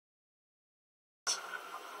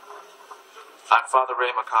I'm Father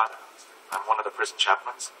Ray Mikado. I'm one of the prison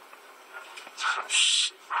chaplains. Oh,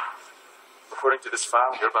 shit. According to this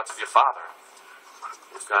file, you're about to be a father.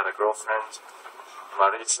 You've got a girlfriend,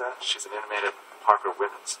 Marisa. She's an inmate at Parker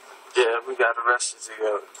Women's. Yeah, we got arrested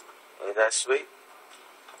together. Ain't that sweet?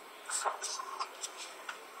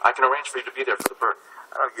 I can arrange for you to be there for the birth.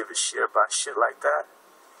 I don't give a shit about shit like that.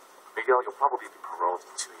 Miguel, you'll probably be paroled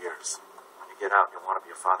in 2 years. When you get out, you'll want to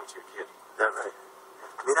be a father to your kid. That right.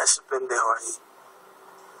 Mira ese pendejo ahí.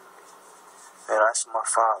 Man, that's my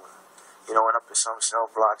father. You know, went up in some cell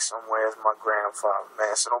block somewhere as my grandfather,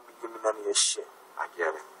 man, so don't be giving me none of your shit. I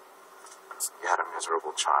get it. You had a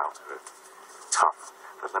miserable childhood. Tough.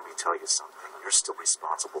 But let me tell you something. You're still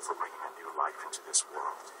responsible for bringing a new life into this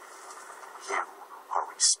world. You are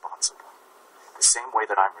responsible. The same way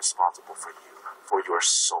that I'm responsible for you, for your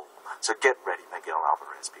soul. So get ready, Miguel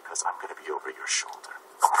Alvarez, because I'm going to be over your shoulder.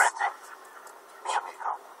 Comprende? Mi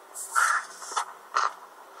amigo.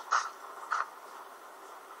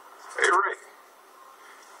 Hey, Ray.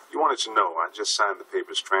 You wanted to know, I just signed the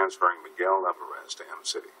papers transferring Miguel Alvarez to M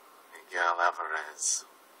City. Miguel Alvarez.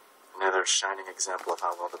 Another shining example of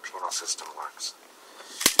how well the penal system works.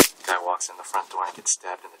 The guy walks in the front door and gets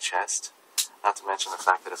stabbed in the chest. Not to mention the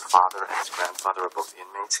fact that his father and his grandfather are both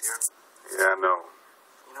inmates here. Yeah, I know.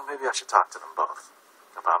 You know, maybe I should talk to them both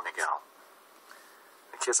about Miguel.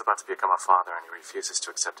 The kid's about to become a father and he refuses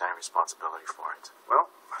to accept any responsibility for it. Well,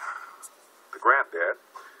 the granddad,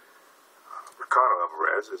 Ricardo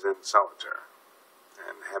Alvarez, is in solitary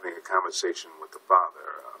and having a conversation with the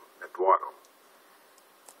father, Eduardo.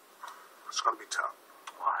 It's going to be tough.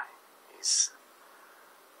 Why? He's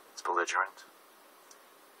belligerent.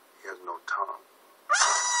 He has no tongue.